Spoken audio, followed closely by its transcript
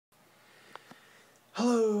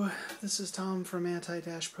Hello, this is Tom from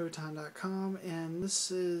anti-proton.com, and this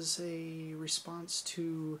is a response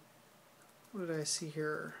to, what did I see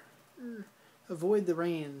here? Avoid the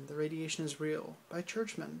Rain, The Radiation is Real, by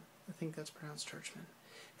Churchman. I think that's pronounced Churchman.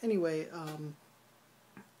 Anyway,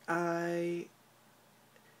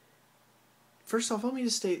 first off, let me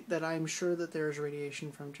just state that I'm sure that there is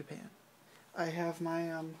radiation from Japan. I have my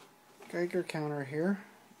Geiger counter here,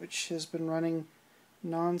 which has been running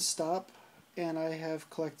non-stop, and I have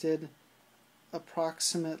collected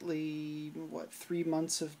approximately 3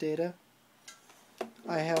 months of data.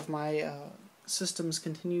 I have my systems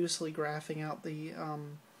continuously graphing out the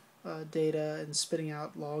data and spitting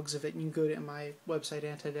out logs of it. And you can go to my website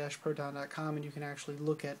anti-proton.com and you can actually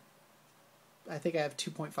look at, I think I have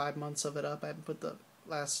 2.5 months of it up. I haven't put the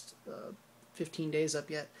last 15 days up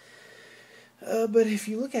yet. But if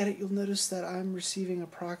you look at it, you'll notice that I'm receiving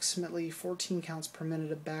approximately 14 counts per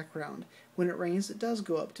minute of background. When it rains, it does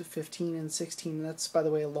go up to 15 and 16. And that's, by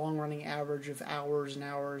the way, a long-running average of hours and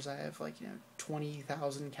hours. I have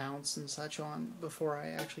 20,000 counts and such on before I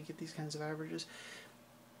actually get these kinds of averages.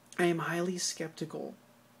 I am highly skeptical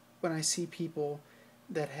when I see people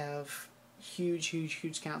that have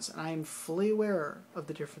huge counts, and I am fully aware of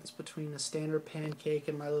the difference between a standard pancake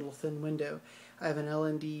and my little thin window. I have an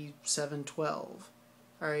LND 712.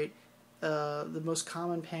 Alright, the most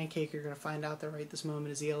common pancake you're going to find out there right this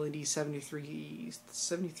moment is the LND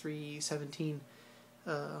 7317.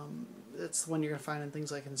 That's the one you're going to find in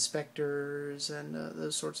things like inspectors and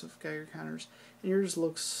those sorts of Geiger counters. And yours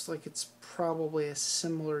looks like it's probably a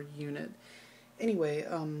similar unit. Anyway,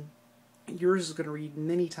 yours is going to read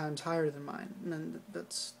many times higher than mine, and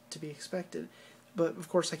that's to be expected. But of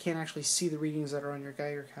course I can't actually see the readings that are on your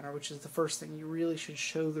Geiger counter, which is the first thing. You really should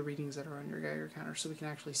show the readings that are on your Geiger counter so we can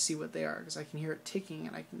actually see what they are, because I can hear it ticking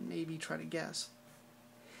and I can maybe try to guess.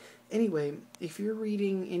 Anyway, if you're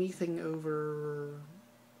reading anything over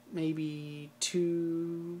maybe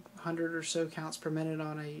 200 or so counts per minute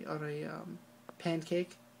on a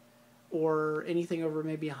pancake, or anything over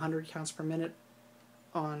maybe 100 counts per minute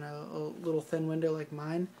on a little thin window like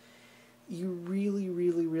mine, you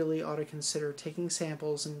really ought to consider taking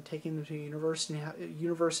samples and taking them to a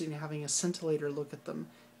university and having a scintillator look at them.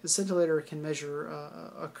 The scintillator can measure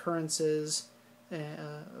occurrences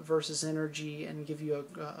versus energy and give you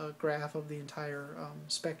a graph of the entire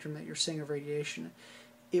spectrum that you're seeing of radiation.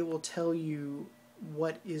 It will tell you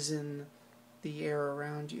what is in the air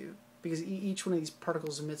around you, because each one of these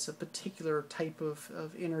particles emits a particular type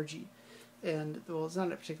of energy. And, well, it's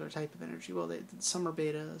not a particular type of energy. Well, some are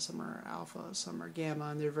beta, some are alpha, some are gamma,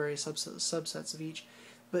 and there are various subsets of each.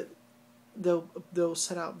 But they'll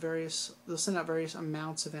send out various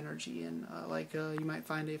amounts of energy, and you might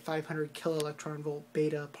find a 500 kiloelectron volt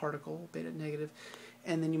beta particle, beta negative,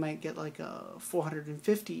 and then you might get like a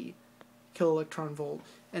 450 kiloelectron volt,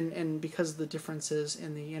 and because of the differences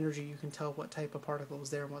in the energy, you can tell what type of particle is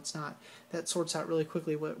there and what's not. That sorts out really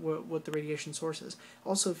quickly what the radiation source is.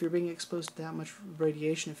 Also, if you're being exposed to that much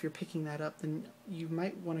radiation, if you're picking that up, then you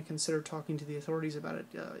might want to consider talking to the authorities about it,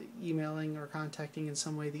 emailing or contacting in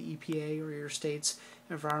some way the EPA or your state's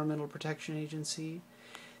Environmental Protection Agency.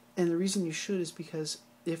 And the reason you should is because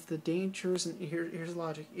if the dangers, and here's the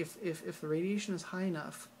logic, if the radiation is high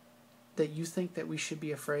enough that you think that we should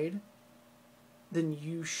be afraid, then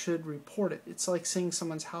you should report it. It's like seeing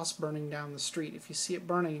someone's house burning down the street. If you see it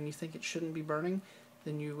burning and you think it shouldn't be burning,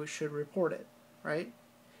 then you should report it, right?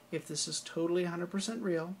 If this is totally 100%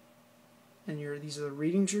 real, and these are the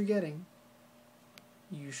readings you're getting,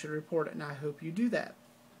 you should report it, and I hope you do that.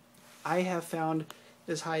 I have found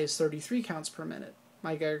as high as 33 counts per minute.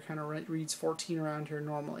 My Geiger counter reads 14 around here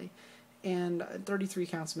normally. And 33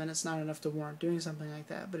 counts a minute is not enough to warrant doing something like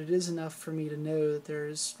that, but it is enough for me to know that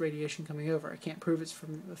there's radiation coming over. I can't prove it's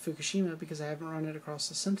from Fukushima because I haven't run it across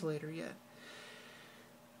the scintillator yet.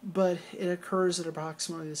 But it occurs at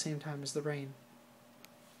approximately the same time as the rain.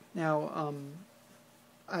 Now,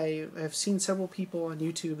 I have seen several people on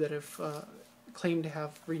YouTube that have claimed to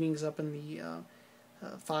have readings up in the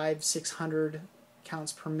 500-600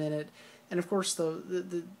 counts per minute, and of course,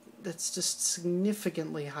 that's just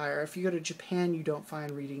significantly higher. If you go to Japan, you don't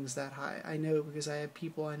find readings that high. I know because I have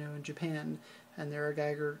people I know in Japan, and there are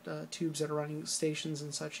Geiger tubes that are running stations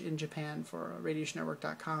and such in Japan for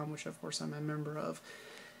radiationnetwork.com, which of course I'm a member of,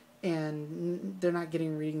 and they're not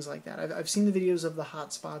getting readings like that. I've seen the videos of the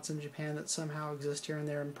hot spots in Japan that somehow exist here and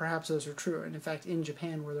there, and perhaps those are true. And in fact, in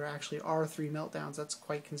Japan, where there actually are 3 meltdowns, that's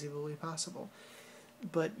quite conceivably possible.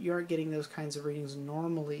 But you aren't getting those kinds of readings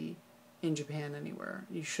normally in Japan anywhere.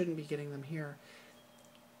 You shouldn't be getting them here.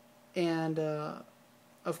 And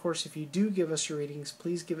of course, if you do give us your readings,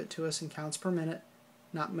 please give it to us in counts per minute.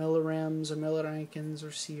 not millirems or millirankins or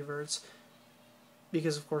sieverts,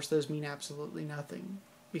 because of course those mean absolutely nothing,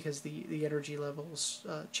 because the energy levels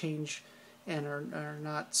change and are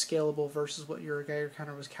not scalable versus what your Geiger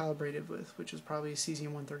counter was calibrated with, which is probably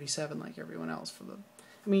cesium-137 like everyone else. For the,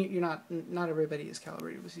 I mean, not everybody is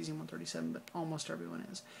calibrated with cesium-137, but almost everyone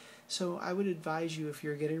is. So I would advise you, if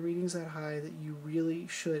you're getting readings that high, that you really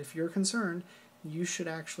should, if you're concerned, you should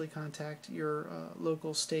actually contact your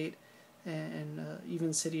local state and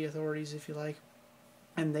even city authorities if you like,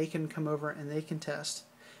 and they can come over and they can test.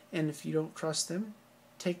 And if you don't trust them,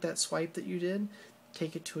 take that swipe that you did,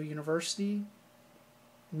 take it to a university,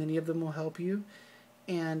 many of them will help you,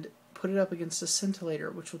 and put it up against a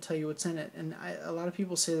scintillator, which will tell you what's in it. And a lot of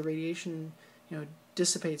people say the radiation,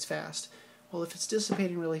 dissipates fast. Well, if it's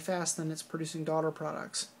dissipating really fast, then it's producing daughter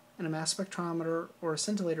products, and a mass spectrometer or a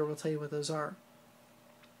scintillator will tell you what those are.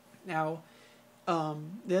 Now,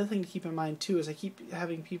 the other thing to keep in mind too is I keep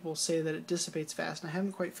having people say that it dissipates fast, and I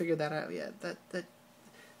haven't quite figured that out yet. That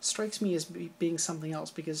strikes me as being something else,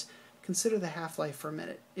 because consider the half-life for a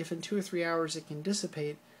minute. If in 2 or 3 hours it can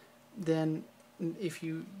dissipate, then if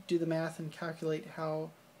you do the math and calculate how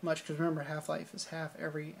much, because remember half-life is half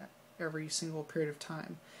every single period of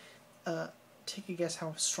time, take a guess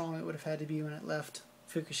how strong it would have had to be when it left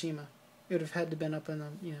Fukushima. It would have had to been up in the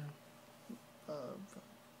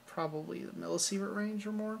probably the millisievert range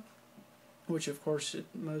or more, which of course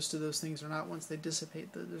most of those things are not. Once they dissipate,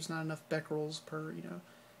 there's not enough becquerels per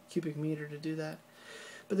cubic meter to do that.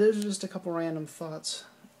 But those are just a couple random thoughts.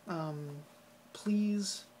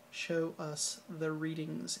 Please show us the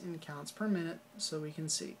readings in counts per minute so we can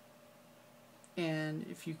see. And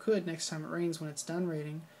if you could, next time it rains, when it's done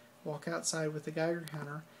raining, walk outside with the Geiger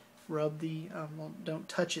counter, rub the, don't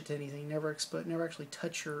touch it to anything, never actually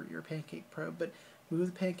touch your pancake probe, but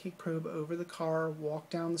move the pancake probe over the car, walk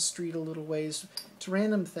down the street a little ways. It's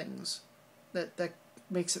random things that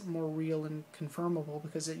makes it more real and confirmable,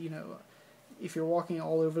 because if you're walking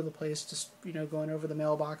all over the place, just going over the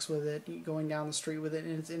mailbox with it, going down the street with it,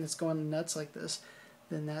 and it's going nuts like this,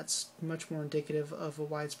 then that's much more indicative of a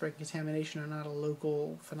widespread contamination and not a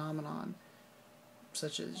local phenomenon,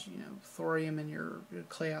 such as thorium in your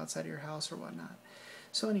clay outside of your house or whatnot.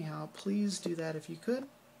 So anyhow, please do that if you could.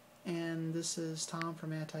 And this is Tom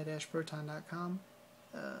from anti-proton.com.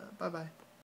 Bye-bye.